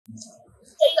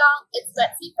y'all, it's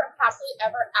Betsy from Happily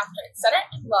Ever After Etc.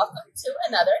 and welcome to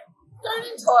another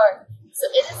garden tour. So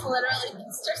it is literally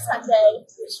Easter Sunday,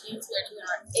 which means we're doing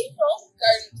our April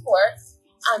garden tour.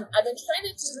 I've been trying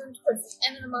to do them towards the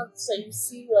end of the month so you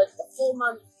see like the full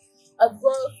month of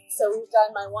growth. So we've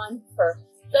done my one for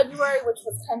February, which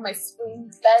was kind of my spring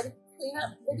bed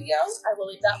cleanup video. I will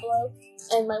leave that below.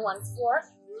 And my one for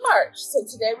March. So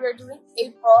today we are doing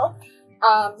April.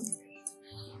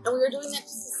 And we are doing it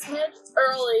just a smidge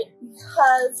early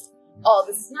because all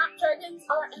the snapdragons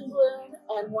are in bloom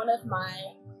and one of my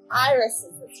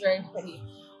irises that's very pretty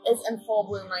is in full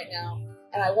bloom right now.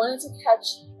 And I wanted to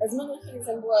catch as many things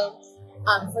in bloom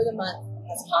for the month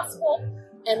as possible.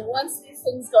 And once these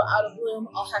things go out of bloom,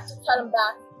 I'll have to cut them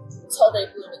back until they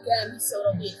bloom again, so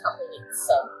it'll be a couple weeks.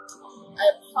 So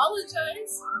I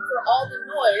apologize for all the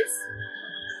noise.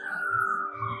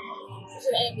 There's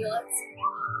an ambulance.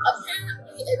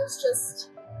 Apparently, it is just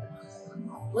a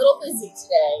little busy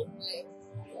today.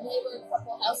 My neighbor a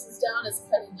couple houses down is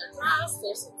cutting their grass.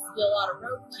 There seems to be a lot of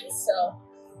roadway, so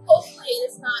hopefully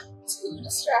it is not too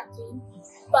distracting.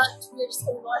 But we're just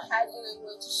going to go ahead and I'm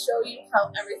going to show you how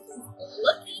everything's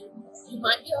looking. You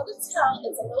might be able to tell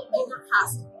it's a little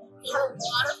overcast. We had a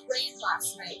lot of rain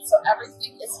last night, so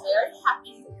everything is very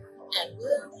happy and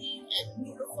blooming and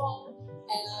beautiful,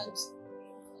 and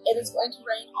it is going to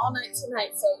rain all night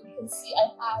tonight. So you can see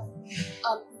I have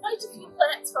quite a few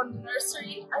plants from the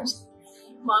nursery.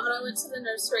 Mom and I went to the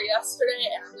nursery yesterday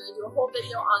and I'm going to do a whole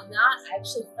video on that. I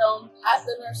actually filmed at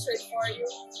the nursery for you.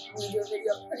 I'm going to do a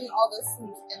video of putting all those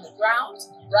things in the ground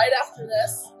right after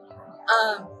this.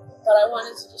 But I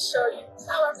wanted to just show you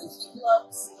how everything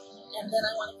looks. And then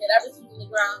I want to get everything in the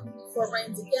ground before it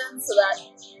rains again so that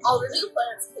all the new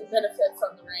plants can benefit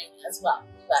from the rain as well.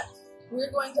 But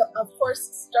we're going to, of course,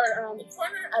 start around the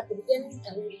corner at the beginning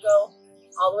and we will go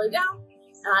all the way down.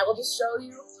 And I will just show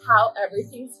you how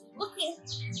everything's looking,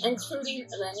 including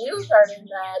the new garden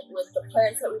bed with the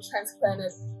plants that we transplanted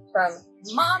from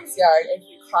Mom's yard if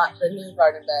you caught the new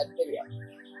garden bed video.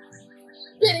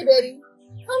 Bitty,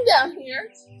 come down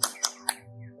here.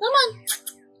 Come on.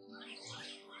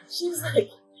 She's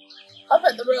like up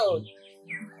at the road.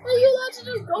 Are you allowed to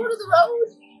just go to the road?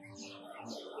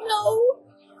 No.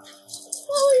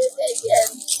 What were you thinking?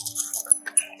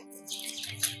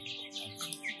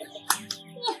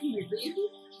 Come here, baby.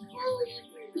 What were you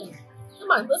thinking? Come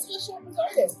on, let's go show them the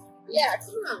garden. Yeah,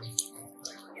 come on.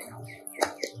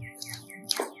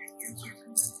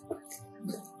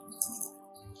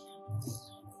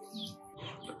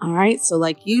 All right, so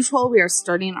like usual, we are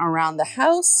starting around the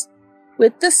house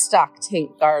with the stock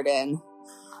tank garden.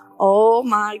 Oh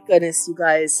my goodness, you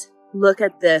guys, look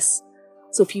at this.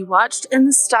 So if you watched in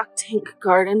the stock tank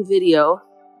garden video,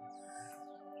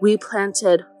 we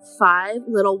planted 5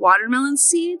 little watermelon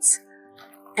seeds.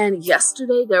 And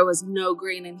yesterday there was no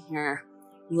green in here.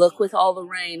 Look with all the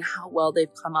rain, how well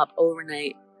they've come up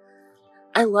overnight.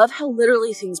 I love how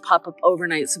literally things pop up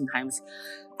overnight sometimes.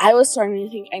 I was starting to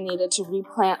think I needed to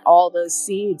replant all those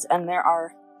seeds and there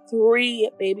are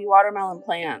 3 baby watermelon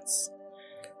plants.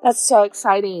 That's so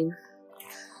exciting.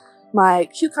 My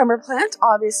cucumber plant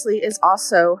obviously is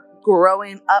also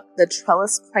growing up the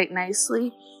trellis quite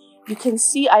nicely. You can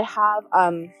see I have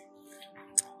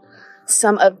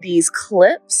some of these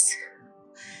clips.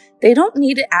 They don't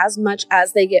need it as much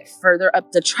as they get further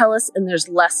up the trellis and there's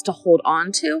less to hold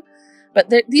on to. But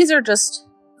these are just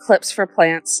clips for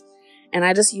plants and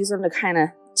I just use them to kind of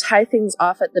tie things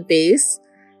off at the base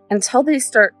until they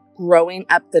start growing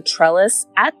up the trellis.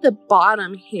 At the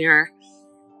bottom here,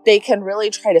 they can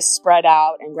really try to spread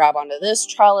out and grab onto this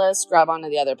trellis, grab onto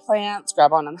the other plants,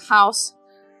 grab onto the house.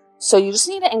 So you just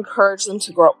need to encourage them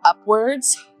to grow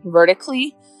upwards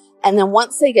vertically. And then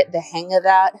once they get the hang of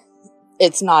that,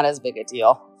 it's not as big a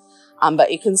deal.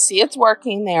 But you can see it's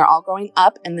working. They are all going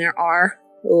up and there are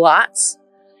lots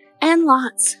and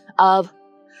lots of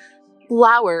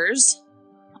flowers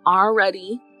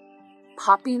already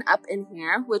popping up in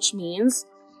here, which means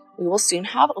we will soon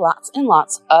have lots and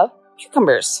lots of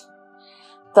cucumbers.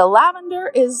 The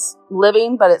lavender is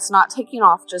living, but it's not taking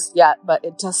off just yet, but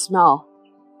it does smell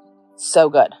so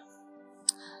good.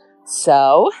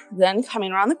 So then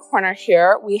coming around the corner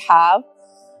here, we have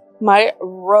my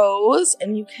rose,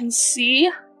 and you can see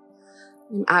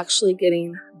I'm actually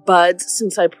getting buds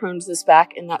since I pruned this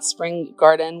back in that spring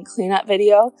garden cleanup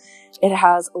video. It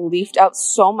has leafed out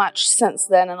so much since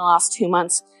then in the last 2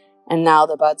 months, and now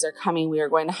the buds are coming. We are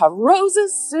going to have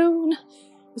roses soon,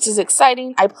 which is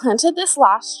exciting. I planted this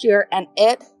last year and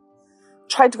it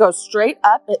tried to go straight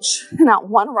up. It shot out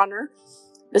one runner.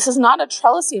 This is not a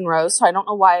trellising rose, so I don't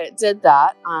know why it did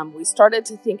that. We started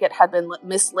to think it had been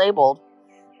mislabeled,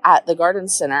 at the garden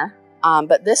center.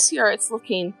 But this year it's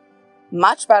looking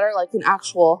much better, like an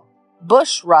actual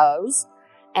bush rose,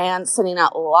 and sending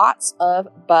out lots of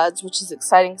buds, which is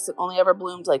exciting because it only ever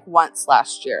bloomed like once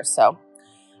last year. So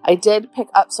I did pick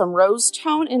up some rose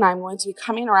tone, and I'm going to be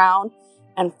coming around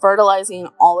and fertilizing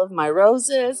all of my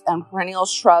roses and perennial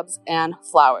shrubs and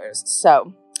flowers.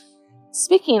 So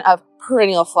speaking of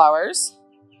perennial flowers,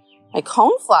 my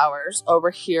cone flowers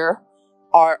over here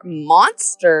are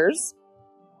monsters.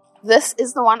 This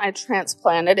is the one I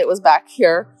transplanted. It was back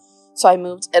here, so I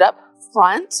moved it up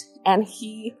front, and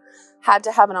he had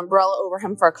to have an umbrella over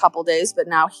him for a couple days, but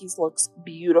now he looks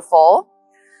beautiful.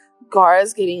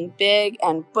 Gara's getting big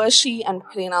and bushy and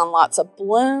putting on lots of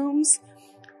blooms.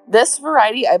 This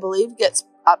variety, I believe, gets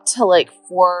up to like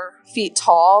 4 feet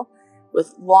tall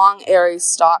with long, airy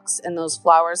stalks and those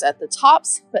flowers at the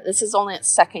tops, but this is only its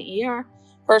second year.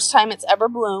 First time it's ever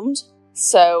bloomed,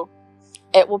 so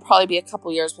it will probably be a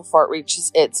couple years before it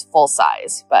reaches its full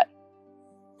size, but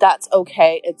that's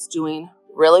okay. It's doing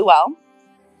really well.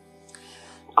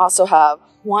 Also have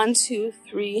 1, 2,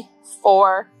 3,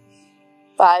 4,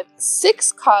 5,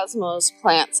 6 cosmos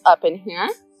plants up in here.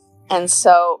 And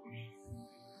so,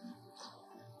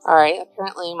 all right,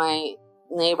 apparently my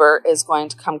neighbor is going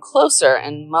to come closer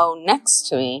and mow next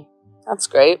to me. That's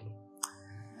great.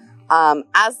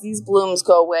 As these blooms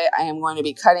go away, I am going to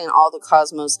be cutting all the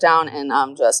cosmos down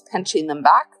and just pinching them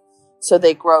back so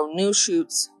they grow new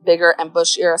shoots, bigger and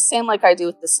bushier, same like I do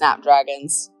with the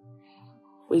snapdragons.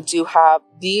 We do have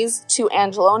these 2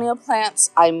 Angelonia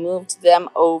plants. I moved them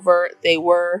over. They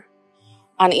were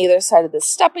on either side of the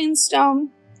stepping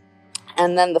stone.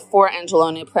 And then the 4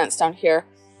 Angelonia plants down here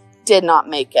did not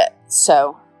make it.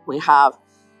 So we have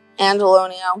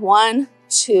Angelonia 1,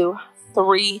 2,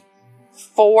 3,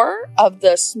 4 of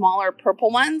the smaller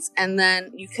purple ones. And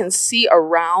then you can see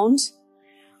around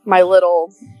my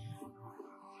little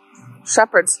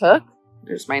shepherd's hook.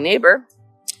 There's my neighbor.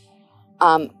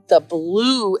 The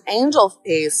blue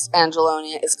angel-faced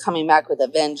Angelonia is coming back with a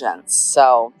vengeance.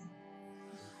 So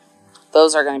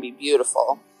those are going to be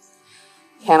beautiful.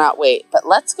 Cannot wait. But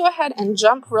let's go ahead and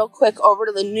jump real quick over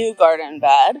to the new garden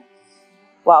bed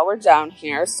while we're down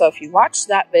here. So if you watched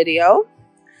that video,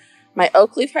 my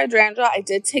oak leaf hydrangea, I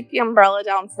did take the umbrella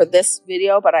down for this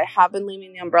video, but I have been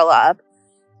leaving the umbrella up.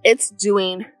 It's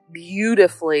doing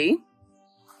beautifully.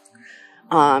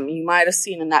 You might have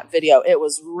seen in that video, it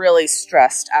was really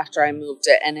stressed after I moved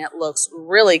it, and it looks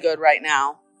really good right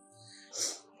now.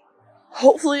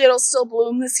 Hopefully it'll still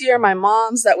bloom this year. My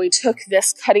mom's that we took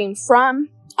this cutting from,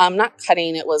 not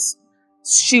cutting, it was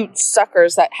shoot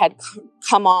suckers that had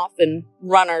come off and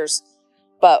runners,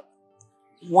 but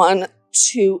 1,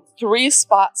 2, 3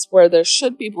 spots where there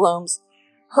should be blooms.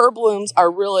 Her blooms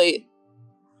are really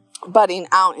budding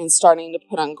out and starting to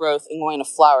put on growth and going to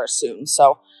flower soon.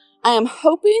 So I am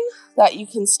hoping that you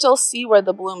can still see where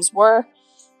the blooms were,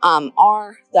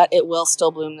 that it will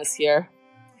still bloom this year.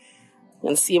 You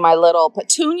can see my little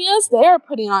petunias. They are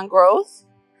putting on growth.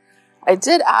 I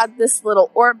did add this little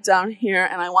orb down here,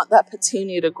 and I want that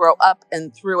petunia to grow up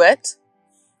and through it.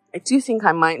 I do think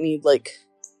I might need like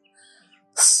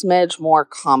a smidge more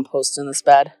compost in this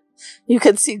bed. You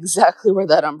can see exactly where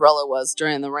that umbrella was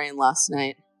during the rain last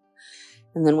night.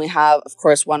 And then we have, of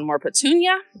course, 1 more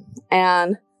petunia,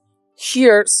 and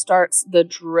here starts the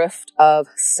drift of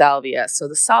salvia. So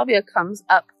the salvia comes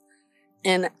up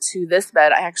into this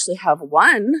bed. I actually have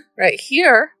 1 right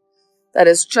here that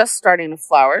is just starting to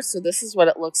flower. So this is what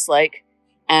it looks like.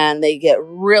 And they get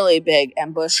really big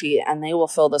and bushy, and they will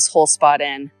fill this whole spot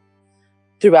in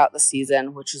throughout the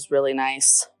season, which is really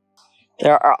nice.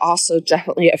 There are also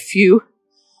definitely a few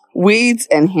weeds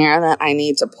in here that I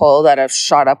need to pull that have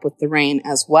shot up with the rain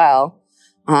as well.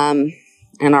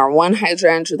 And our 1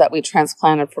 hydrangea that we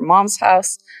transplanted from Mom's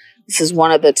house, this is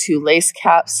one of the 2 lace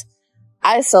caps.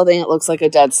 I still think it looks like a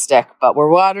dead stick, but we're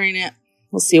watering it.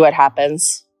 We'll see what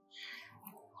happens.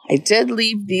 I did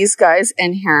leave these guys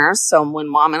in here. So when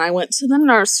Mom and I went to the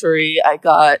nursery, I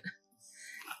got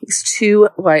these 2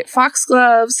 white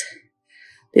foxgloves.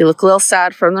 They look a little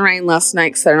sad from the rain last night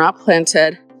because they're not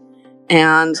planted.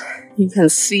 And you can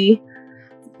see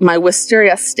my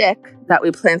wisteria stick that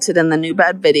we planted in the new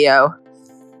bed video.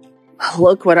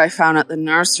 Look what I found at the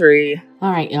nursery.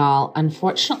 All right, y'all.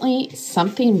 Unfortunately,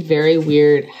 something very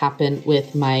weird happened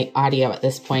with my audio at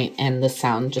this point, and the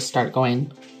sound just started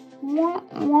going wah,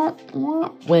 wah,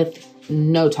 wah, with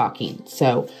no talking.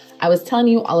 So I was telling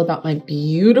you all about my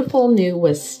beautiful new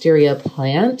wisteria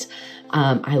plant.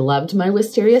 I loved my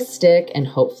wisteria stick, and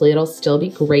hopefully it'll still be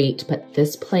great, but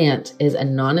this plant is a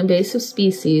non-invasive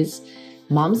species.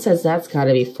 Mom says that's got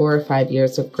to be 4 or 5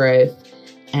 years of growth.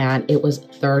 and it was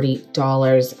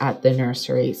 $30 at the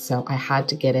nursery. So I had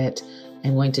to get it.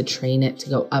 I'm going to train it to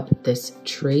go up this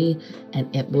tree,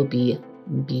 and it will be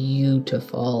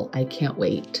beautiful. I can't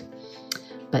wait.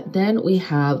 But then we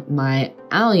have my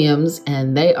alliums,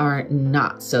 and they are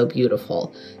not so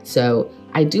beautiful. So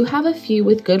I do have a few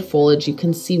with good foliage. You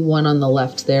can see one on the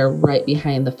left there, right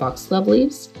behind the foxglove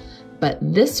leaves. But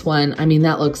this one, I mean,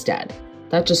 that looks dead.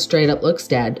 That just straight up looks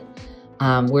dead.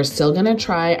 We're still gonna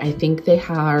try. I think they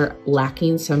are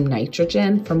lacking some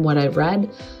nitrogen from what I've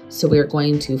read. So we're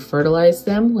going to fertilize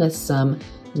them with some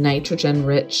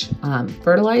nitrogen-rich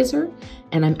fertilizer.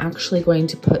 And I'm actually going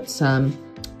to put some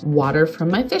water from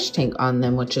my fish tank on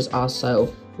them, which is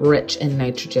also rich in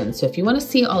nitrogen. So if you want to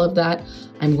see all of that,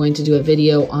 I'm going to do a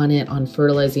video on it, on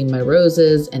fertilizing my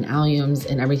roses and alliums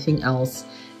and everything else,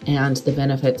 and the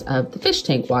benefits of the fish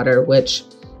tank water, which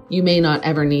you may not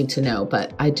ever need to know,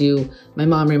 but I do. My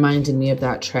mom reminded me of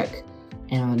that trick,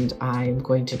 and I'm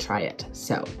going to try it.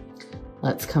 So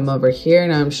let's come over here.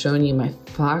 Now I'm showing you my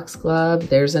foxglove.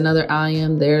 There's another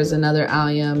allium. There's another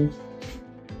allium.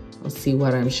 Let's see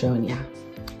what I'm showing you.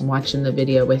 I'm watching the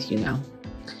video with you now.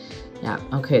 Yeah,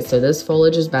 okay, so this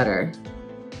foliage is better.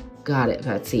 Got it,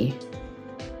 Betsy.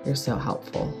 You're so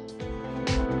helpful.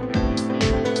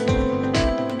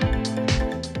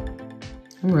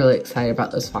 I'm really excited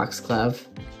about this foxglove.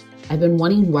 I've been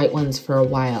wanting white ones for a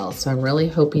while, so I'm really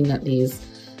hoping that these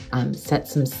set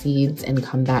some seeds and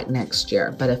come back next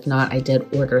year. But if not, I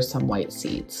did order some white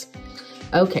seeds.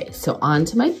 Okay, so on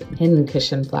to my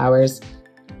pincushion flowers.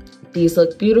 These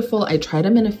look beautiful. I tried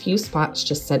them in a few spots,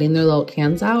 just setting their little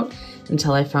cans out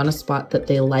until I found a spot that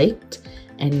they liked.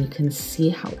 And you can see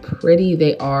how pretty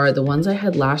they are. The ones I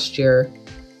had last year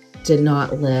did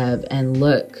not live. And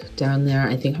look down there.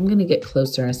 I think I'm gonna get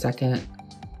closer in a second.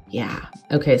 Yeah.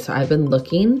 Okay, so I've been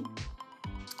looking,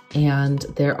 and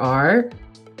there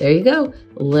you go,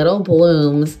 little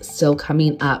blooms still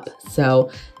coming up.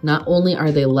 So not only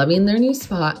are they loving their new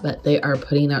spot, but they are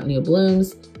putting out new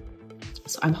blooms.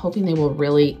 So I'm hoping they will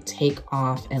really take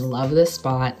off and love this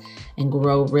spot and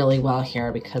grow really well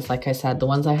here, because like I said, the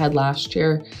ones I had last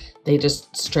year, they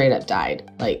just straight up died.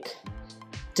 Like,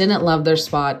 didn't love their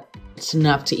spot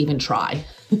enough to even try.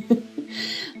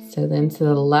 So then to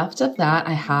the left of that,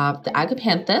 I have the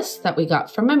agapanthus that we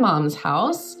got from my mom's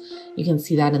house. You can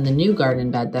see that in the new garden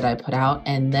bed that I put out.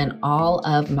 And then all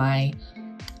of my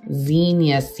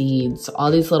zinnia seeds.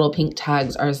 All these little pink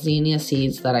tags are zinnia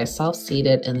seeds that I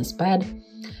self-seeded in this bed.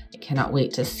 I cannot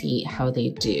wait to see how they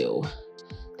do.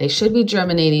 They should be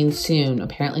germinating soon.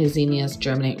 Apparently zinnias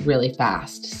germinate really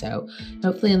fast. So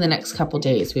hopefully in the next couple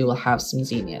days we will have some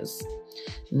zinnias.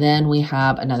 Then we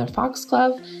have another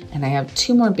foxglove, and I have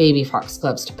 2 more baby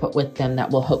foxgloves to put with them that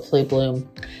will hopefully bloom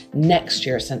next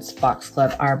year, since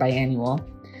foxglove are biannual.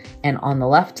 And on the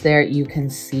left there, you can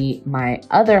see my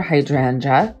other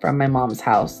hydrangea from my mom's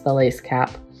house, the lace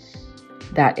cap.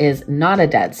 That is not a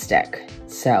dead stick.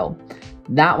 So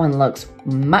that one looks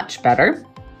much better.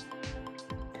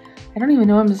 I don't even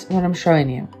know what I'm showing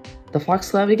you. The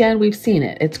foxglove again, we've seen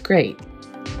it. It's great.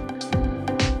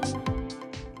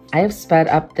 I have sped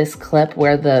up this clip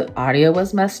where the audio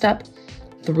was messed up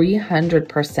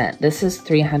 300%. This is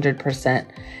 300%.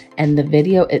 And the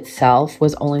video itself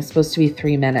was only supposed to be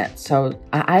 3 minutes. So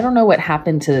I don't know what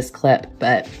happened to this clip,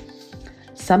 but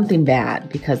something bad,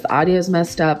 because the audio is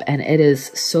messed up and it is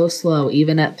so slow,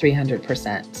 even at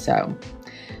 300%. So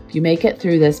if you make it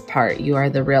through this part, you are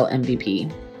the real MVP.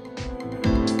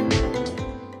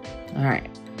 All right.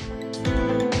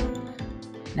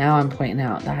 Now I'm pointing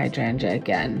out the hydrangea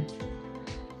again.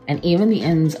 And even the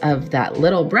ends of that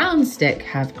little brown stick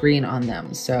have green on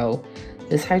them. So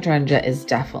this hydrangea is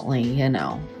definitely, you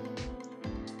know,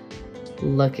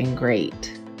 looking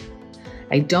great.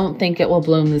 I don't think it will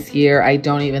bloom this year. I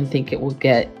don't even think it will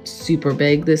get super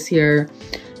big this year,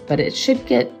 but it should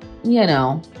get, you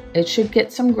know, it should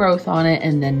get some growth on it.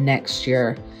 And then next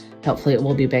year, hopefully it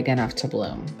will be big enough to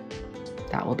bloom.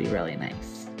 That will be really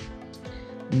nice.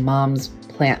 Mom's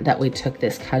plant that we took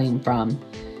this cutting from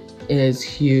is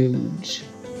huge.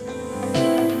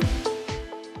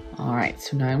 All right,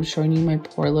 so now I'm showing you my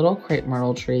poor little crepe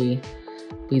myrtle tree.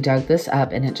 We dug this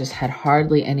up and it just had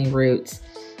hardly any roots.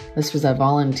 This was a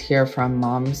volunteer from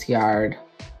Mom's yard.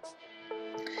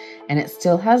 And it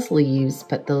still has leaves,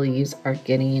 but the leaves are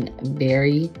getting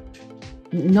very,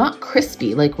 not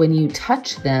crispy. Like when you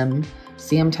touch them,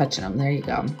 see, I'm touching them, there you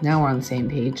go. Now we're on the same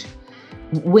page.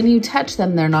 When you touch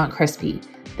them, they're not crispy.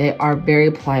 They are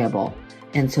very pliable.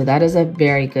 And so that is a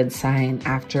very good sign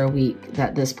after a week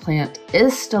that this plant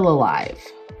is still alive.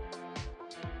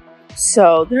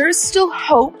 So there is still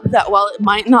hope that while it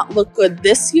might not look good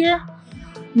this year,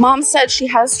 Mom said she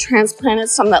has transplanted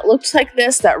some that looked like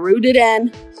this, that rooted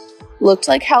in, looked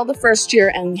like hell the first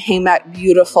year, and came back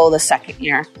beautiful the second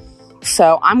year.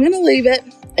 So I'm going to leave it.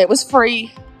 It was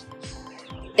free.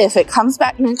 If it comes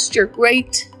back next year,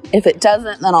 great. If it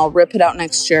doesn't, then I'll rip it out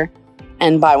next year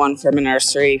and buy one from a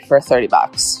nursery for 30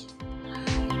 bucks.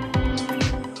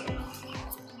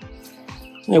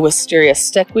 A wisteria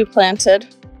stick we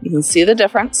planted. You can see the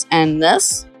difference. And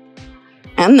this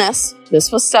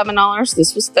was $7.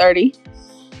 This was $30.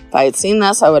 If I had seen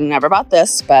this, I would have never bought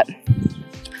this, but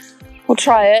we'll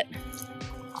try it.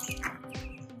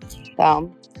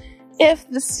 So if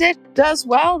the stick does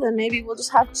well, then maybe we'll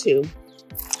just have two.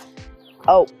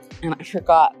 Oh, and I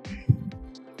forgot.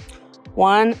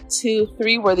 1, 2,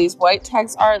 3, where these white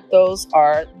tags are, those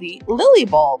are the lily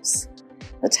bulbs,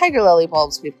 the tiger lily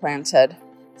bulbs we planted.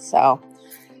 So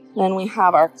then we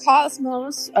have our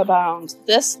cosmos around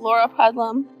this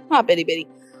loropetalum, not bitty bitty.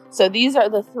 So these are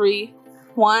the 3,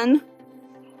 1,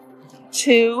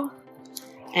 2,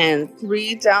 and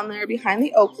 3 down there behind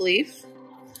the oak leaf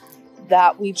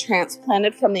that we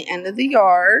transplanted from the end of the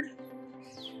yard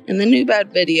in the new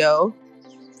bed video.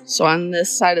 So on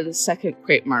this side of the second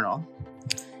crepe myrtle.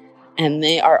 And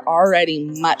they are already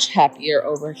much happier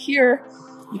over here.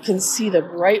 You can see the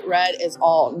bright red is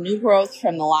all new growth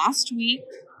from the last week.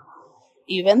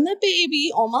 Even the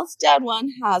baby, almost dead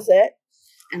one, has it.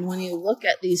 And when you look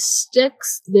at these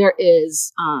sticks, there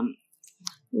is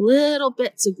little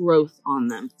bits of growth on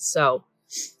them. So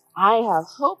I have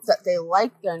hope that they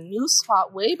like their new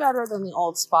spot way better than the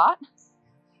old spot,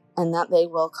 and that they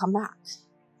will come back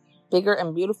bigger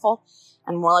and beautiful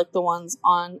and more like the ones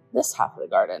on this half of the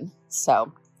garden.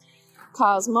 So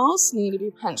cosmos need to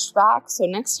be pinched back. So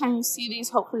next time you see these,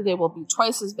 hopefully they will be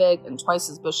twice as big and twice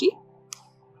as bushy.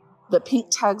 The pink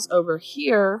tags over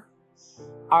here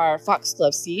are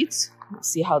foxglove seeds. Let's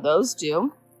see how those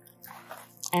do.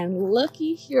 And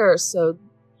looky here. So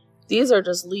these are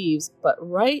just leaves, but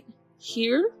right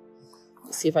here,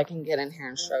 let's see if I can get in here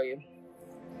and show you.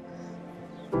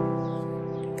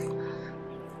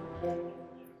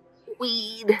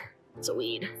 Weed. It's a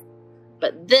weed.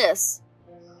 But this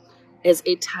is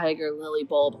a tiger lily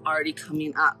bulb already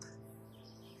coming up.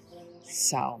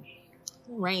 So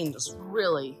rain just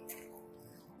really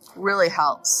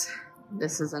helps.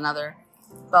 This is another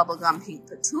bubblegum pink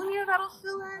petunia that'll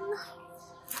fill in.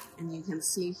 And you can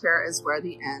see here is where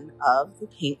the end of the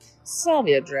pink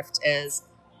salvia drift is.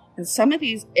 And some of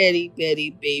these itty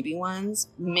bitty baby ones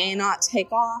may not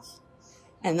take off.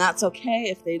 And that's okay.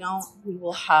 If they don't, we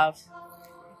will have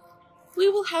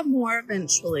more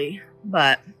eventually.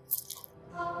 But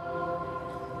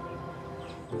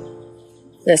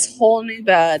this whole new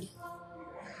bed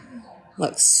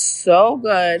looks so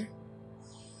good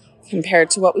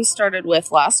compared to what we started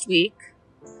with last week.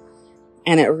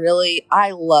 And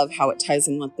I love how it ties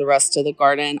in with the rest of the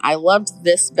garden. I loved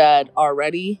this bed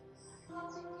already.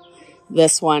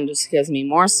 This one just gives me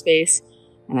more space.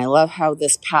 And I love how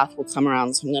this path will come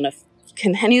around. So I'm going to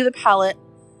continue the palette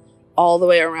all the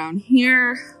way around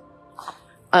here,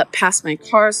 up past my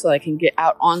car so I can get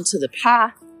out onto the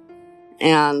path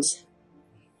and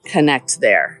connect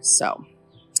there. So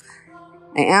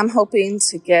I am hoping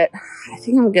to get, I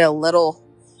think I'm going to get a little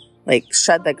like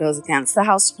shed that goes against the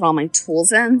house to put all my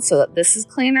tools in so that this is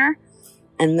cleaner.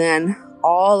 And then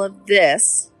all of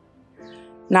this,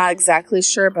 not exactly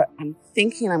sure, but I'm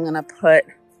thinking I'm going to put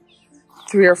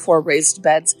 3 or 4 raised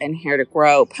beds in here to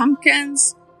grow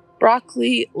pumpkins,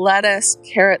 broccoli, lettuce,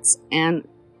 carrots, and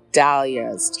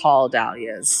dahlias, tall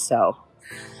dahlias. So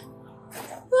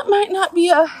that might not be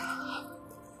a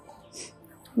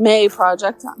May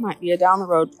project. That might be a down the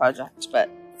road project, but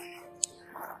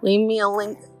leave me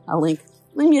leave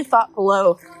me a thought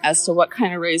below as to what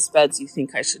kind of raised beds you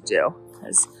think I should do,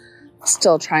 because I'm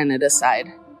still trying to decide.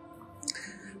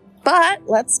 But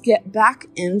let's get back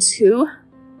into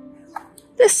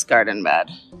this garden bed.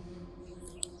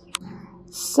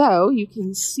 So you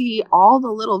can see all the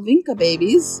little vinca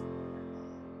babies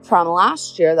from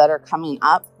last year that are coming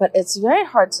up, but it's very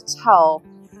hard to tell.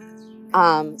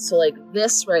 So like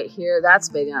this right here, that's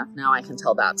big enough now I can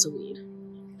tell that's a weed.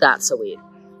 That's a weed.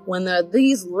 When they're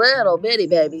these little bitty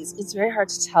babies, it's very hard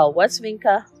to tell what's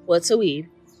vinca, what's a weed.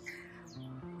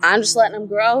 I'm just letting them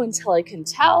grow until I can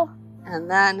tell, and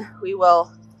then we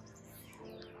will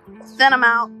thin them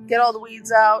out, get all the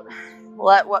weeds out,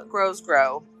 let what grows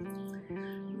grow.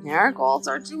 Marigolds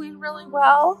are doing really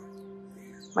well.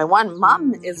 My one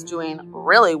mum is doing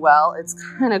really well. It's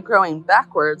kind of growing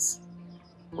backwards.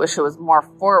 Wish it was more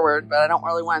forward, but I don't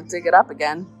really want to dig it up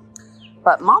again.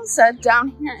 But Mom said down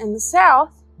here in the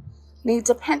south, need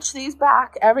to pinch these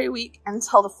back every week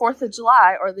until the 4th of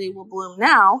July, or they will bloom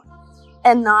now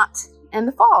and not in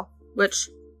the fall, which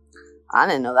I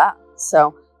didn't know that.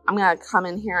 So I'm going to come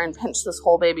in here and pinch this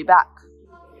whole baby back.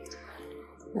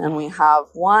 And we have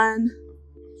 1,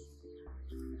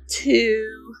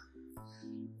 2,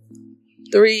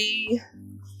 3,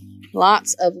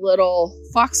 lots of little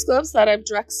foxgloves that I've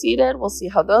direct seeded. We'll see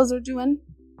how those are doing.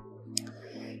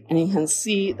 And you can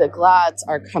see the glads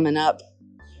are coming up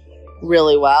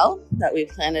really well that we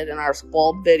planted in our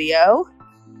bulb video.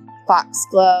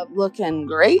 Foxglove looking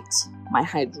great. My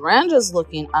hydrangea's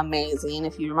looking amazing.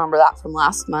 If you remember that from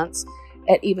last month's,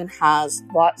 it even has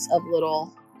lots of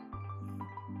little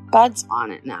buds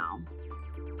on it now,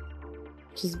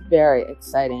 which is very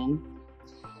exciting.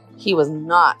 He was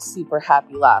not super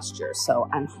happy last year, so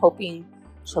I'm hoping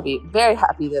she'll be very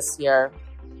happy this year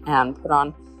and put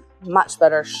on a much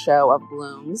better show of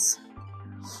blooms.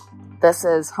 This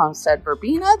is Homestead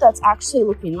Verbena. That's actually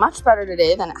looking much better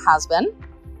today than it has been.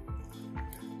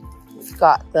 We've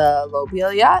got the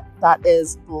lobelia. That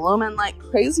is blooming like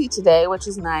crazy today, which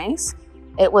is nice.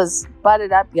 It was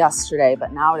budded up yesterday,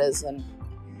 but now it is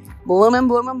blooming,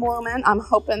 blooming, blooming. I'm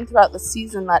hoping throughout the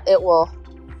season that it will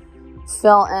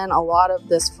fill in a lot of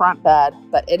this front bed,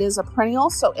 but it is a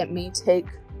perennial, so it may take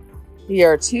a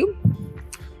year or two.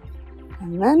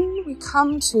 And then we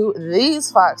come to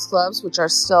these foxgloves, which are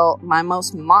still my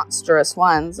most monstrous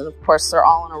ones. And of course, they're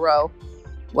all in a row.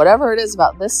 Whatever it is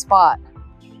about this spot,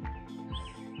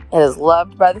 it is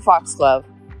loved by the foxglove.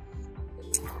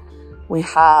 We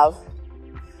have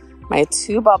my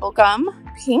 2 bubblegum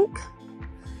pink,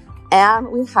 and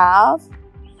we have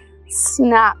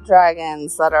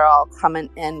snapdragons that are all coming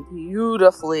in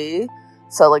beautifully.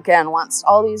 So again, once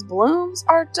all these blooms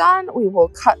are done, we will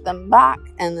cut them back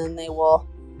and then they will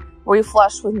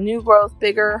reflush with new growth,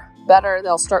 bigger, better.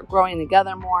 They'll start growing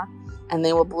together more and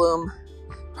they will bloom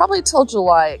probably till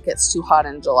July. It gets too hot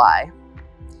in July.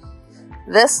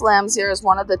 This lamb's ear is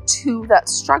one of the 2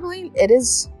 that's struggling. It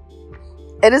is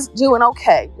doing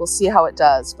okay. We'll see how it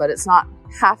does, but it's not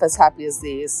half as happy as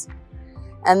these.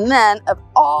 And then of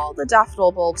all the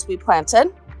daffodil bulbs we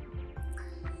planted,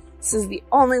 this is the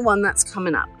only one that's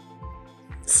coming up.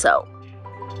 So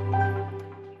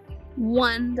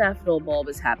 1 daffodil bulb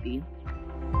is happy.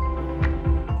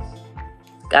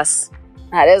 Guess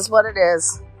that is what it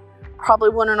is. Probably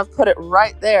wouldn't have put it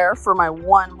right there for my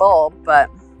 1 bulb,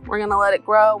 but we're gonna let it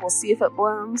grow. We'll see if it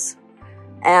blooms.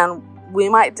 And we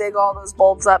might dig all those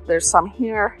bulbs up. There's some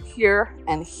here, here,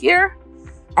 and here.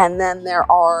 And then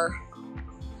there are,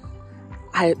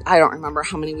 I don't remember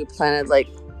how many we planted, like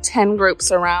 10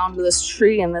 groups around this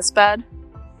tree in this bed.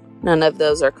 None of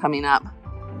those are coming up.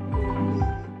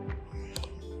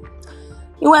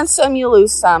 You win some, you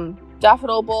lose some.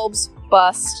 Daffodil bulbs,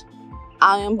 bust.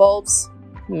 Allium bulbs,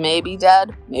 maybe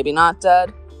dead, maybe not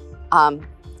dead.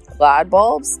 Glad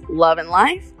bulbs, loving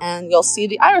life. And you'll see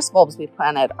the iris bulbs we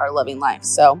planted are loving life.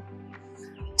 So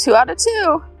 2 out of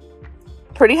 2.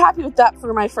 Pretty happy with that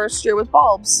for my first year with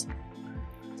bulbs.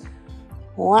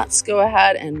 Let's go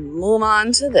ahead and move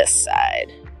on to this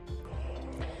side.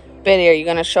 Bitty, are you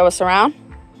going to show us around?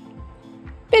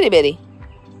 Bitty, bitty.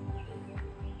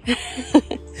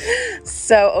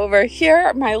 So over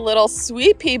here, my little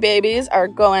sweet pea babies are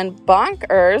going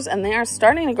bonkers, and they are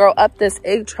starting to grow up this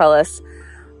egg trellis.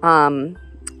 And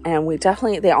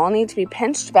they all need to be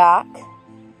pinched back.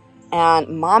 And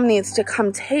Mom needs to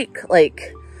come take,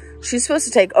 she's supposed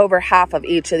to take over half of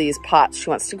each of these pots. She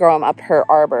wants to grow them up her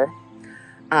arbor.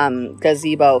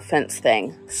 Gazebo fence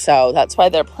thing. So that's why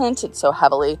they're planted so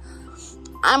heavily.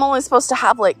 I'm only supposed to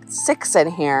have 6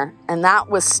 in here, and that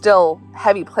was still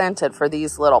heavy planted for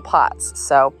these little pots.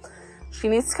 So she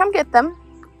needs to come get them,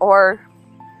 or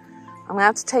I'm gonna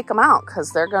have to take them out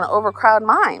because they're gonna overcrowd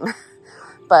mine.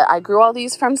 But I grew all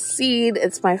these from seed.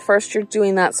 It's my first year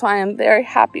doing that, so I am very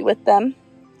happy with them.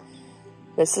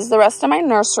 This is the rest of my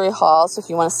nursery haul. So if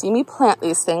you want to see me plant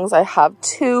these things, I have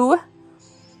 2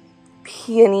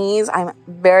 peonies. I'm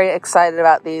very excited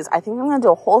about these. I think I'm going to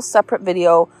do a whole separate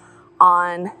video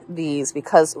on these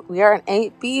because we are an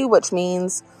 8B, which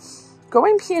means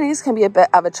growing peonies can be a bit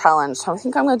of a challenge. So I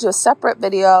think I'm going to do a separate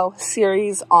video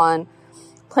series on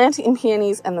planting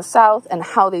peonies in the South and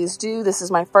how these do. This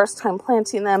is my first time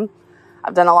planting them.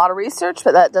 I've done a lot of research,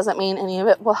 but that doesn't mean any of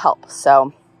it will help.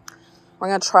 So we're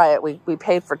going to try it. We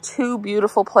paid for 2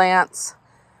 beautiful plants.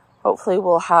 Hopefully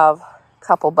we'll have a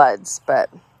couple buds, but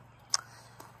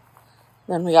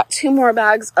then we got 2 more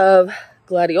bags of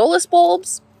gladiolus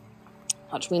bulbs,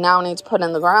 which we now need to put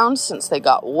in the ground since they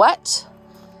got wet.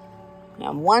 We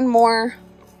have 1 more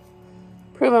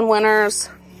proven winners.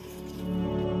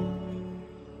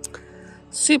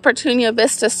 Supertunia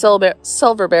Vista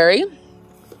Silverberry,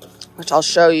 which I'll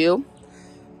show you.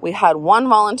 We had one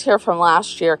volunteer from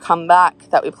last year come back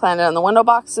that we planted on the window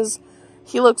boxes.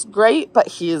 He looks great, but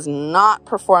he is not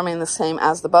performing the same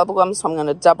as the bubblegum, so I'm going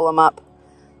to double him up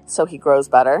so he grows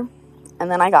better. And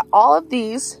then I got all of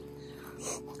these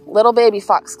little baby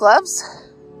foxgloves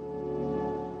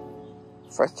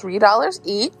for $3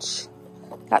 each.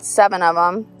 Got 7 of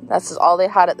them. This is all they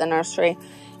had at the nursery.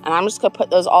 And I'm just going to put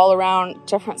those all around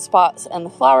different spots in the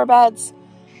flower beds.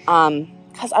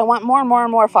 Because I want more and more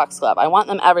and more foxglove. I want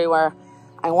them everywhere.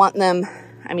 I want them,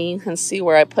 I mean, you can see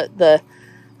where I put the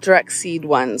direct seed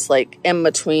ones, like in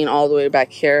between all the way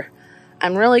back here.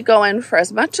 I'm really going for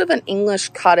as much of an English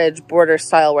cottage border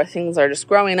style where things are just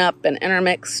growing up and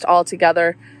intermixed all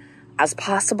together as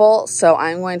possible. So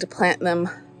I'm going to plant them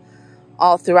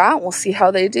all throughout. We'll see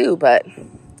how they do, but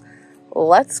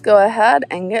let's go ahead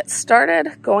and get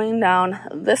started going down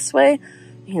this way.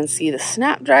 You can see the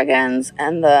snapdragons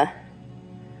and the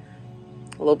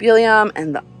lobelium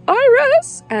and the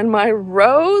iris and my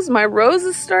rose. My rose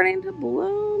is starting to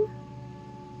bloom.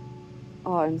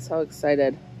 Oh, I'm so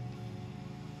excited.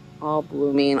 All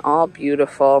blooming, all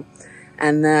beautiful.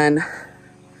 And then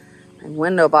my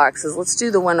window boxes. Let's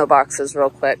do the window boxes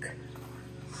real quick.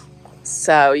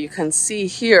 So you can see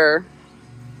here,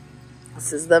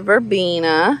 this is the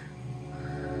verbena.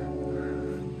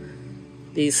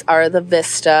 These are the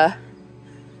Vista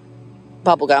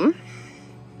bubblegum.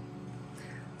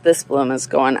 This bloom is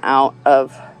going out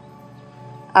of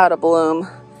bloom.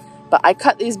 But I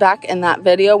cut these back in that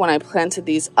video when I planted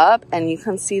these up, and you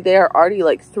can see they're already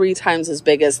like 3 times as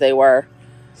big as they were.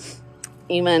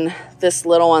 Even this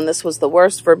little one, this was the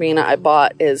worst verbena I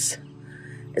bought, is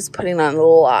putting on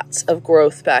lots of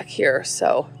growth back here.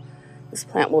 So this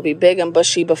plant will be big and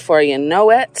bushy before you know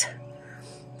it.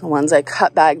 The ones I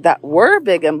cut back that were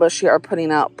big and bushy are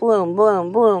putting out bloom,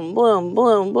 bloom, bloom, bloom,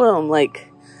 bloom, bloom. Like,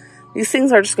 these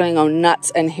things are just going to go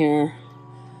nuts in here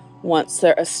once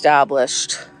they're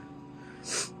established.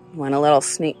 Want a little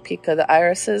sneak peek of the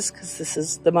irises because this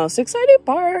is the most exciting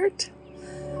part.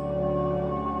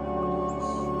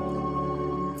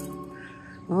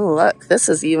 Oh, look, this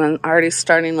is even already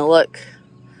starting to look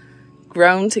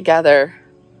grown together.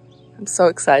 I'm so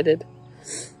excited.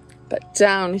 But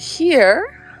down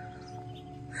here,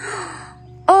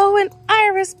 oh, an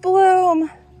iris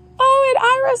bloom. Oh, an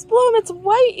iris bloom. It's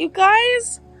white, you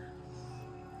guys.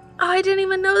 Oh, I didn't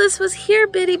even know this was here,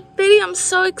 bitty bitty. I'm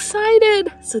so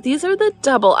excited. So these are the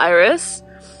double iris.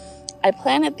 I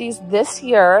planted these this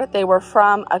year. They were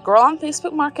from a girl on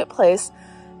Facebook Marketplace.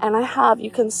 And I have,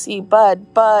 you can see bud.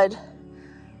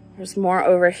 There's more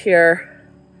over here.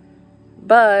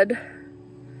 Bud.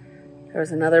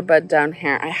 There's another bud down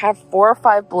here. I have 4 or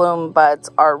 5 bloom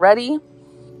buds already.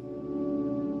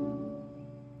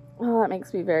 Oh, that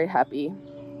makes me very happy.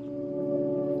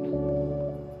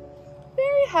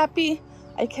 Very happy.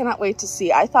 I cannot wait to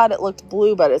see. I thought it looked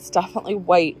blue, but it's definitely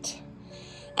white.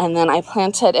 And then I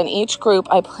planted, in each group,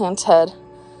 I planted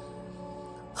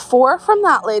 4 from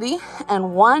that lady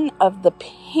and 1 of the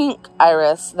pink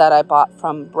iris that I bought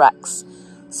from Brex.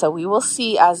 So we will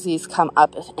see as these come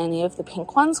up if any of the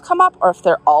pink ones come up or if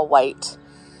they're all white.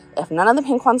 If none of the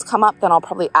pink ones come up, then I'll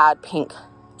probably add pink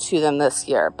to them this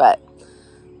year. But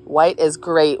white is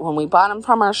great. When we bought them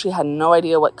from her, she had no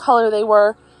idea what color they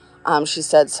were. She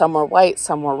said some were white,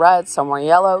 some were red, some were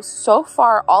yellow. So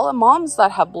far, all the moms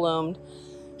that have bloomed,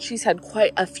 she's had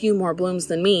quite a few more blooms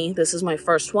than me. This is my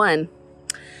first one.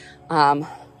 Have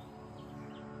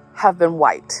been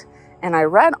white. And I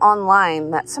read online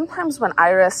that sometimes when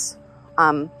iris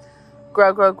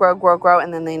grow,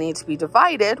 and then they need to be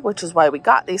divided, which is why we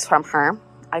got these from her.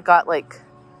 I got like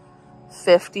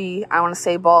 50, I want to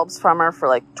say, bulbs from her for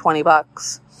like 20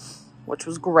 bucks, which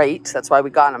was great. That's why we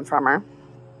got them from her.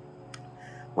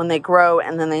 When they grow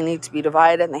and then they need to be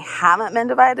divided and they haven't been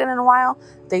divided in a while,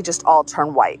 they just all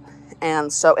turn white.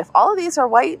 And so if all of these are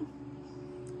white,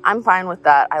 I'm fine with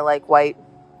that. I like white.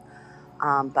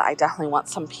 But I definitely want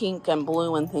some pink and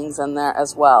blue and things in there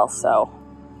as well. So,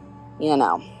 you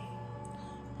know,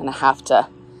 I'm going to have to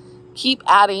keep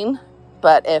adding.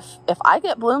 But if I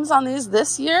get blooms on these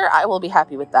this year, I will be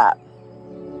happy with that.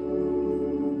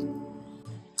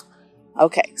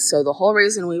 Okay, so the whole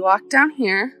reason we walked down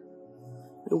here,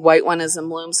 the white one is in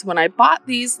bloom. So when I bought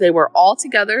these, they were all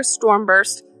together,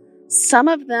 Stormburst. Some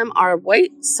of them are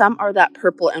white, some are that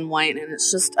purple and white. And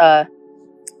it's just a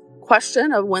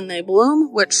question of when they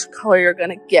bloom, which color you're going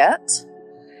to get.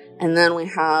 And then we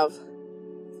have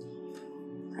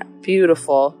that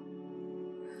beautiful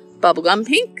bubblegum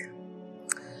pink.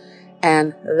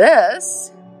 And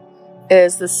this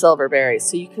is the silverberry.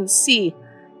 So you can see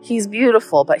he's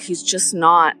beautiful, but he's just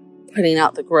not putting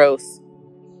out the growth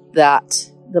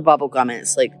that the bubblegum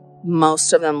is. Like,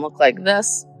 most of them look like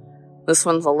this. This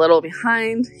one's a little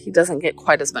behind. He doesn't get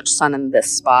quite as much sun in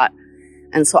this spot.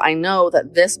 And so I know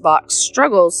that this box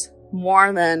struggles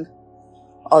more than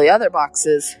all the other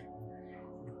boxes,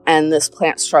 and this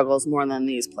plant struggles more than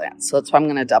these plants. So that's why I'm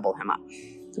going to double him up.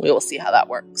 We will see how that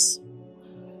works.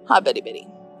 Hi, bitty bitty.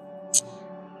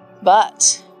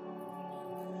 But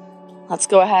let's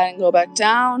go ahead and go back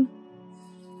down,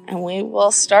 and we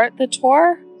will start the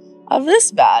tour of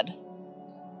this bed.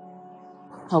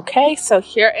 Okay, so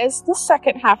here is the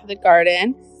second half of the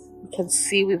garden. You can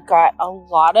see we've got a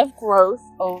lot of growth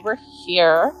over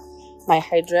here. My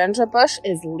hydrangea bush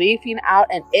is leafing out,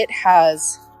 and it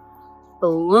has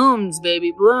blooms,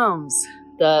 baby, blooms.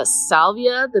 The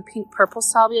salvia, the pink purple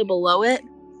salvia below it,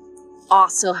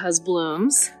 also has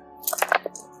blooms.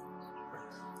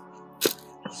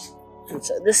 And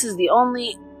so this is the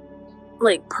only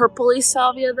like purpley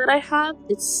salvia that I have.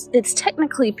 It's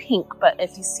technically pink, but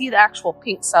if you see the actual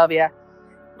pink salvia,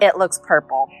 it looks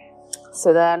purple.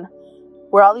 So then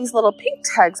where all these little pink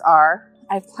tags are,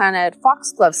 I've planted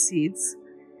foxglove seeds.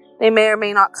 They may or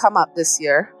may not come up this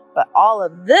year, but all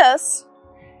of this,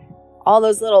 all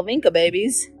those little vinca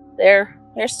babies, they're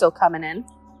still coming in.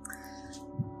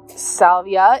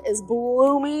 Salvia is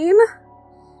blooming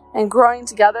and growing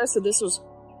together. So this was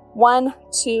 1,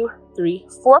 2, 3,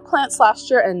 4 plants last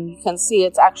year, and you can see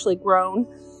it's actually grown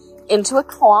into a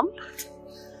clump.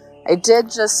 I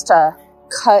did just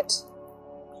cut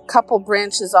a couple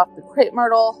branches off the crepe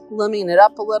myrtle, limbing it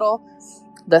up a little.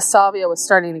 The salvia was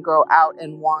starting to grow out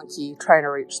and wonky, trying to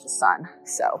reach the sun.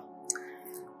 So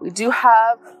we do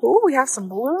have, we have some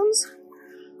blooms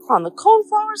on the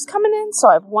coneflowers coming in. So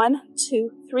I have 1,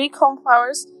 2, 3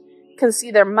 coneflowers. You can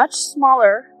see they're much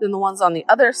smaller than the ones on the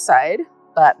other side,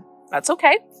 but that's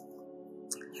okay.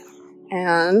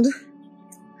 And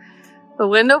the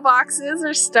window boxes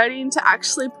are starting to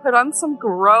actually put on some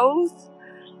growth.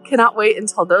 Cannot wait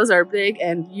until those are big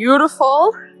and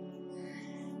beautiful.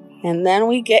 And then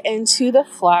we get into the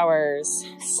flowers.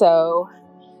 So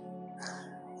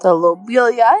the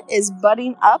lobelia is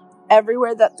budding up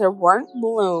everywhere that there weren't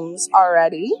blooms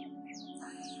already.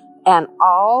 And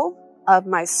all of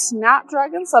my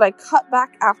snapdragons that I cut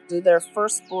back after their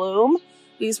first bloom,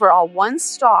 these were all one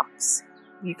stalks.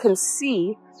 You can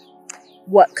see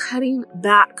what cutting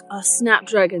back a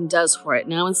snapdragon does for it.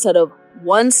 Now, instead of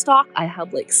one stalk, I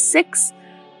have like 6.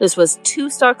 This was 2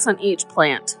 stalks on each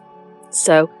plant.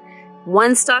 So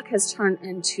one stalk has turned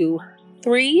into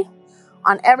 3.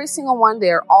 On every single one,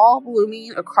 they are all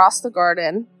blooming across the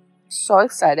garden. So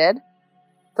excited.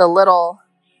 The little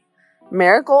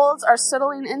marigolds are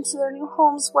settling into their new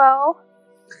homes well.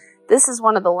 This is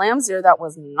one of the lamb's ear that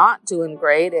was not doing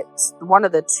great. It's one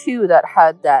of the 2 that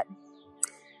had that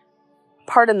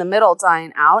part in the middle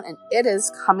dying out, and it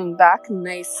is coming back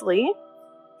nicely.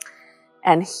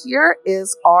 And here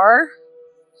is our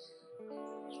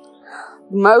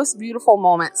most beautiful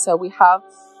moment. So we have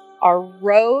our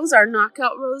rose, our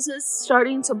knockout roses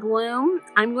starting to bloom.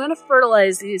 I'm going to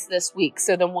fertilize these this week,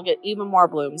 so then we'll get even more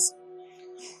blooms.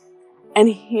 And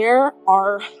here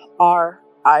are our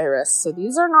iris. So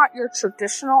these are not your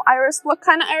traditional iris. What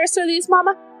kind of iris are these,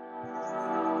 Mama?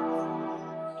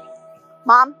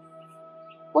 Mom,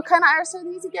 what kind of iris are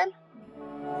these again?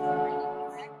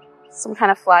 Some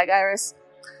kind of flag iris.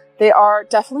 They are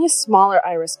definitely a smaller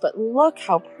iris, but look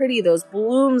how pretty those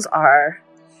blooms are.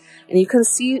 And you can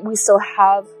see we still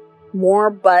have more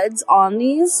buds on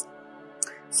these.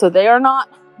 So they are not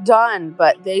done,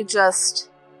 but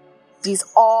these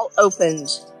all opened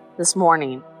this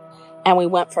morning. And we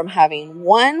went from having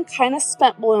 1 kind of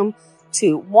spent bloom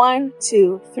to 1,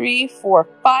 2, 3, 4,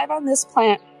 5 on this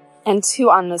plant and 2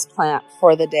 on this plant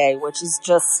for the day, which is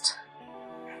just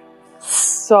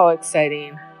so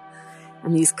exciting.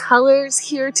 And these colors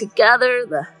here together,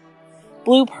 the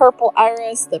blue purple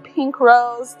iris, the pink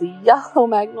rose, the yellow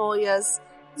magnolias.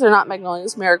 These are not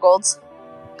magnolias, marigolds.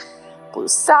 Blue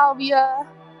salvia,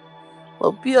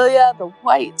 lobelia, the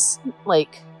whites,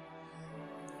 like,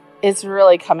 it's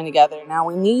really coming together. Now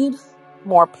we need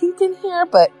more pink in here,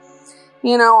 but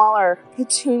you know, all our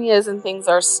petunias and things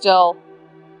are still,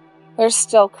 they're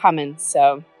still coming.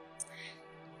 So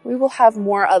we will have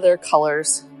more other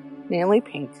colors, mainly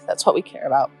pink. That's what we care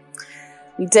about.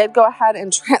 We did go ahead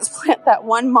and transplant that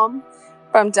one mum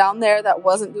from down there that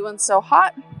wasn't doing so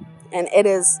hot, and it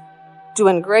is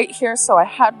doing great here. So I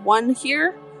had 1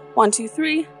 here, 1, 2,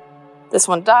 3. This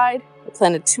one died. I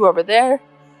planted 2 over there.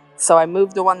 So I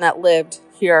moved the one that lived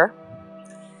here.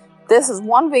 This is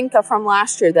one vinca from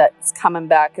last year that's coming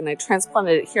back, and I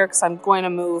transplanted it here because I'm going to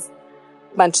move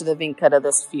a bunch of the vinca to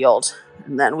this field.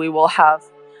 And then we will have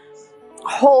a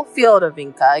whole field of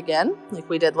vinca again, like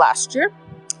we did last year.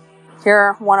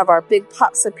 Here, one of our big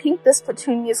pots of pink. This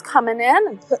petunia is coming in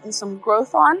and putting some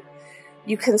growth on.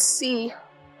 You can see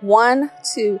 1,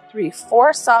 2, 3,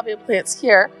 4 salvia plants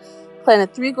here.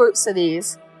 Planted 3 groups of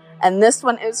these. And this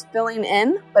one is filling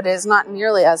in, but it is not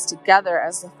nearly as together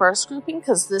as the first grouping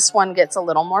because this one gets a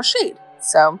little more shade.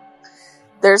 So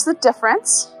there's the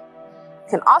difference.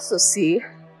 You can also see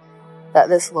that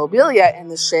this lobelia in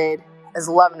the shade is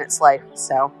loving its life.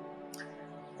 So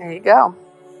there you go.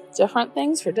 Different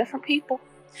things for different people.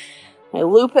 My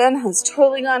lupin has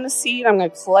totally gone to seed. I'm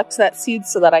going to collect that seed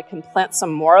so that I can plant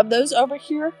some more of those over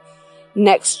here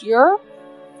next year.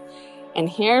 And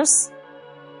here's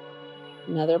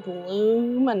another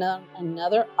bloom,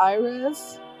 another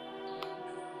iris.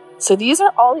 So these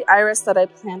are all the iris that I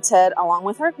planted along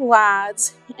with our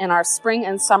glads in our spring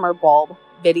and summer bulb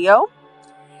video.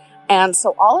 And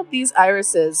so all of these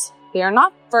irises, they are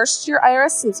not first year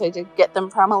iris since I did get them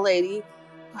from a lady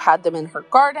who had them in her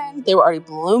garden. They were already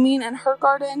blooming in her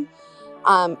garden.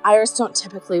 Iris don't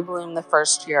typically bloom the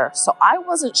first year. So I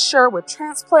wasn't sure with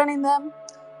transplanting them,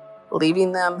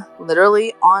 leaving them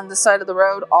literally on the side of the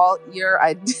road all year,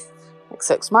 like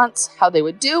 6 months, how they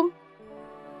would do.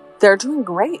 They're doing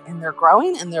great and they're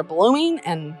growing and they're blooming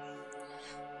and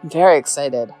I'm very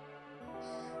excited.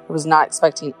 I was not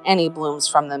expecting any blooms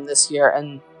from them this year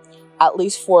and at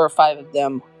least 4 or 5 of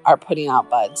them are putting out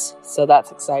buds. So that's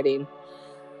exciting.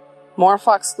 More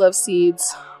foxglove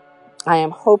seeds. I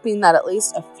am hoping that at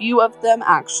least a few of them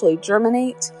actually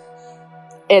germinate.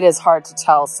 It is hard to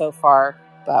tell so far,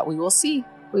 but we will see.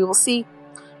 We will see.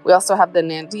 We also have the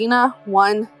Nandina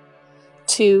 1,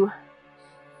 2,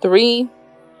 3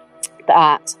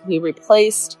 that we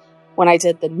replaced when I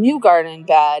did the new garden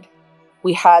bed.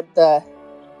 We had the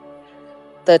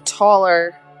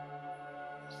taller,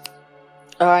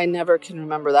 I never can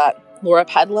remember that, Laura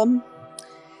Pedlum,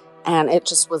 and it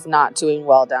just was not doing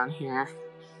well down here.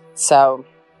 So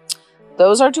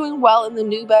those are doing well in the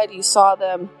new bed. You saw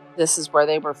them. This is where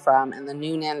they were from, and the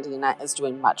new Nandina is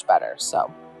doing much better.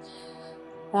 So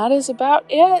that is about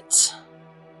it.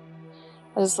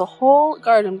 That is the whole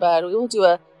garden bed. We will do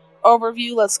a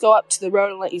overview. Let's go up to the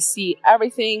road and let you see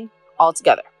everything all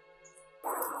together.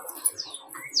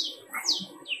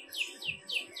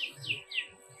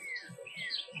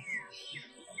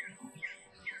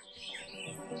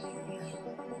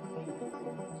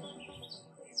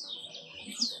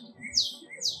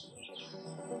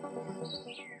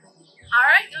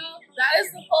 Alright, y'all, that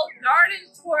is the whole garden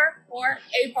tour for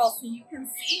April. So you can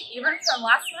see, even from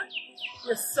last month,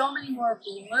 there's so many more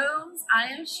blooms. I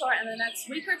am sure in the next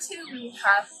week or 2 we will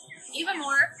have even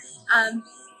more.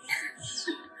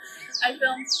 I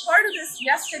filmed part of this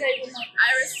yesterday when my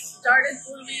iris started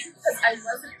blooming because I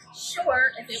wasn't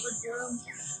sure if it would bloom.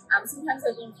 Sometimes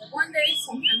I bloom for 1 day,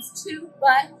 sometimes 2,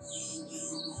 but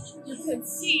you can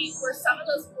see where some of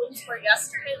those blooms were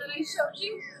yesterday that I showed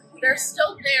you. They're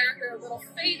still there, they're a little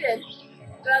faded,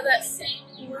 but out of that same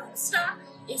bloom stalk,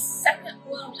 a second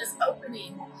bloom is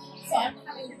opening. So I'm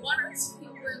having 1 or 2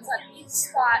 blooms on each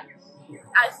spot.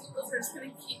 I think those are just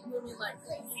going to keep blooming like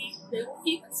crazy. They will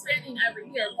keep expanding every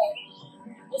year, but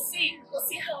we'll see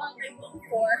how long they bloom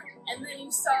for. And then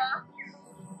you saw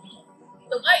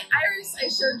the white iris I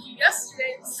showed you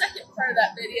yesterday, the second part of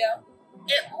that video.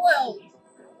 It bloomed.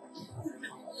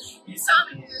 You saw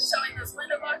me showing those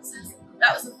window boxes.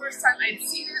 That was the first time I'd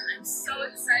seen it. I'm so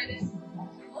excited.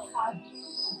 We'll have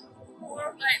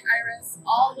more white iris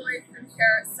all the way through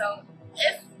here. So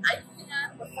if I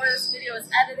can, before this video is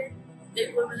edited,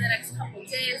 they bloom in the next couple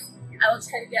days, I will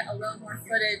try to get a little more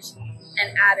footage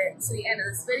and add it to the end of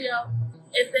this video.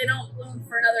 If they don't bloom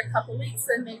for another couple weeks,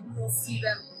 then maybe we'll see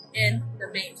them in the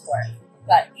main tour.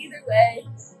 But either way,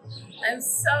 I'm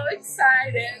so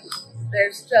excited.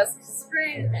 There's just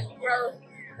spring and growth.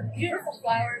 Beautiful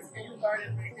flowers in the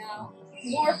garden right now.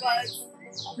 More buds.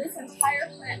 This entire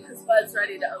plant has buds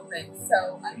ready to open.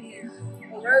 So, I mean,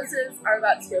 the roses are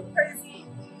about to go crazy.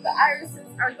 The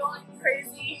irises are going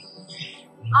crazy.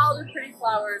 All the pretty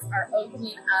flowers are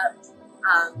opening up.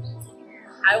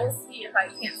 I will see if I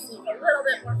can't sneak a little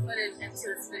bit more footage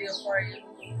into this video for you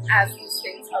as these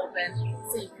things open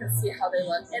so you can see how they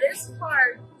look. It is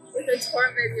hard with a tour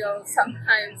video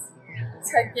sometimes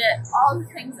to get all the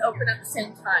things open at the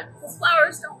same time, because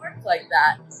flowers don't work like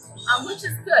that, which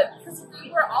is good, because if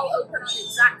we were all open on the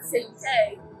exact same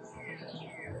day,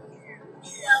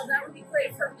 well, that would be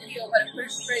great for video, but it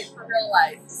wouldn't be great for real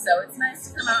life. So it's nice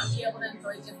to come out and be able to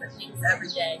enjoy different things every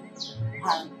day.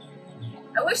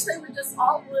 I wish they would just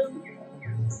all bloom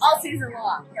all season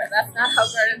long, but that's not how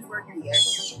gardens work here.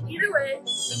 Either way,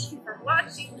 thank you for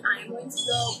watching. I'm going to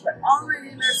go put all my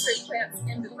new nursery plants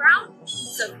in the ground,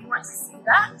 so if you want to see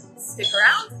that, stick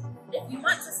around. If you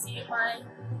want to see my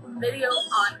video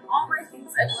on all my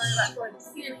things I've learned about growing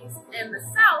peonies in the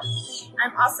south,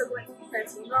 I'm also going to be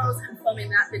planting rose and filming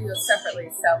that video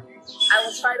separately, so I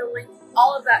will try to link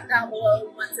all of that down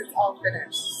below once it's all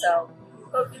finished. So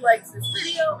hope you liked this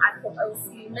video. I hope I will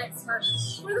see you next month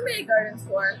for the May garden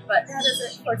tour, but that is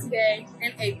it for today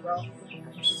in April.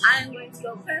 I am going to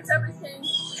go plant everything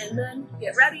and then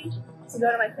get ready to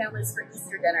go to my family's for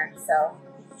Easter dinner. So,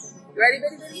 you ready,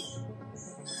 bitty bitty?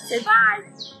 Say bye.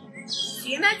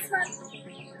 See you next month.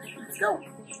 Let's go.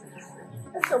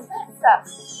 Let's go plant stuff.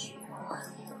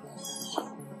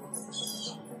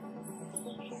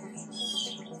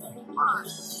 Come on.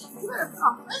 You better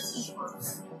come this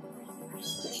first.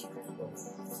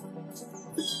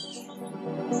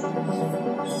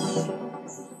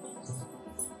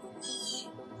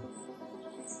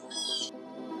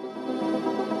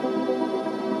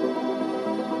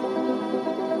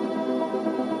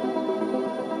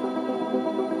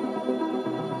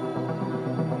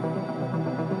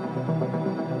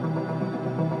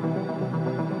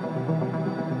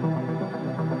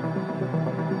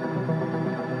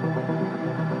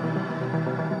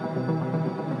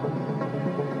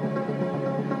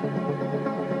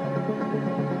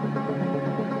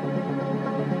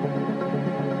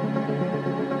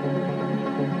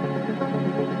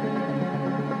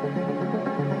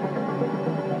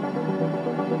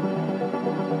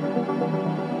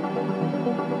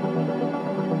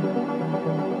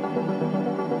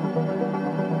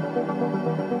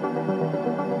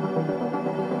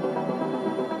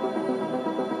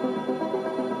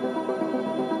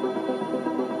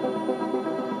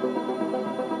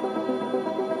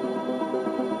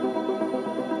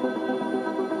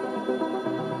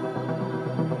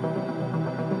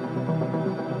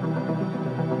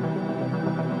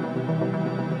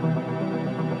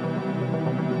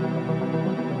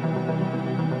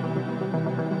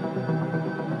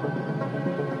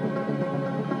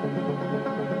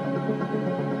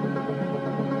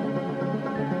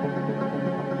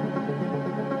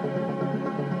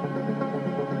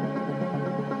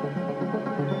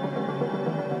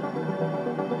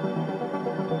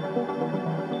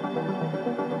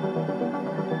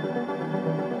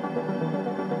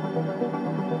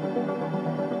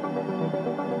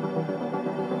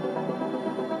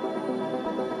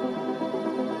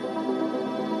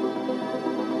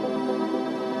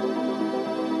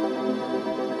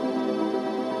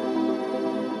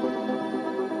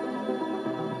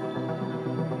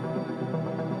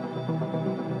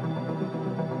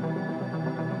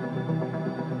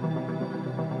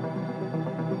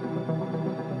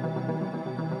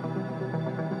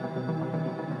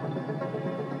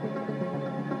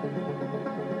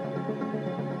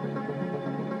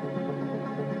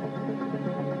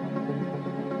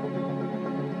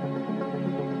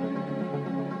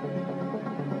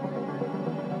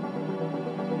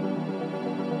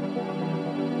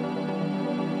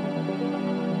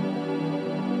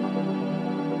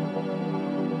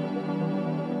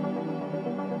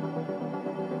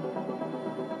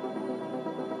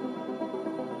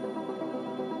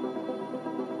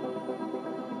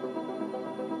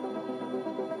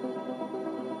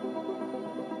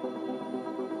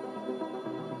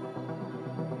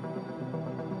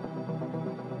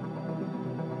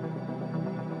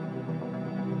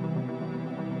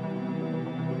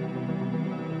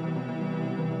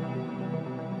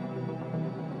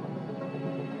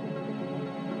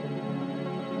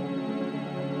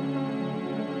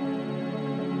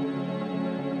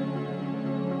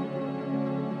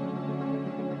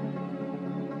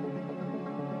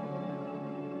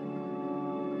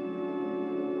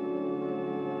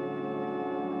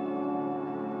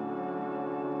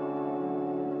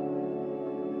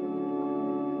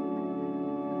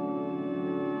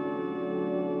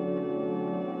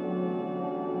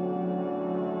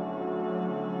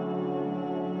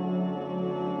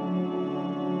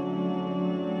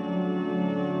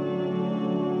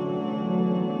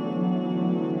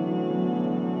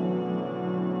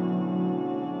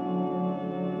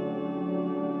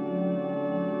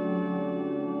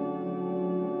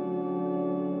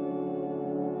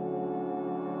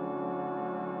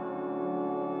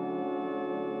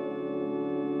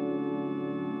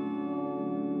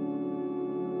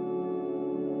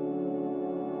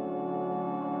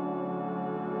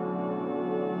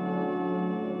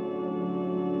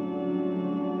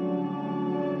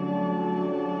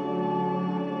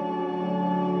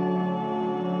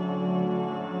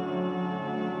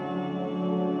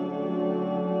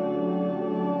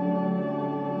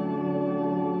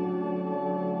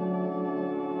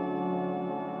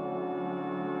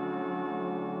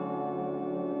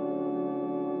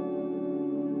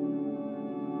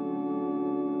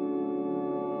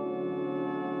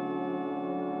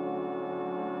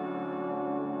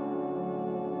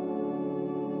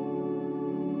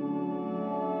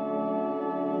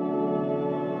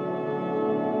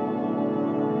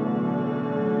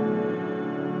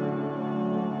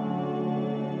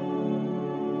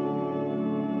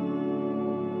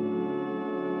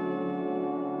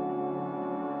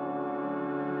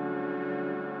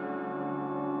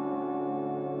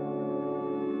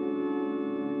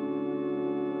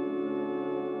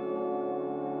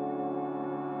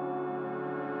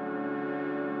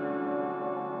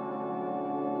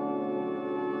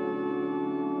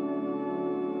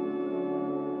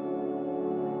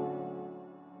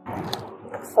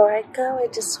 before I go, I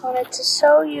just wanted to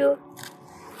show you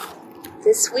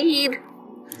this weed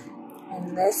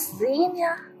and this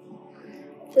zinnia.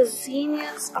 The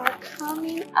zinnias are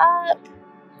coming up.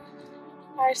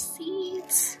 Our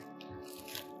seeds.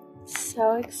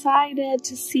 So excited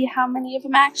to see how many of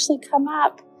them actually come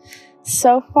up.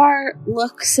 So far,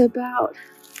 looks about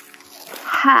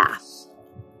half.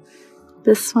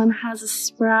 This one has a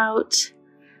sprout.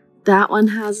 That one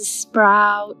has a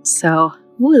sprout. So,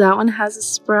 ooh, that one has a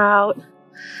sprout.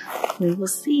 We will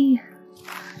see.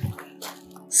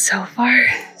 So far,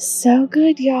 so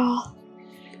good, y'all.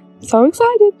 So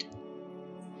excited.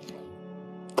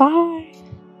 Bye.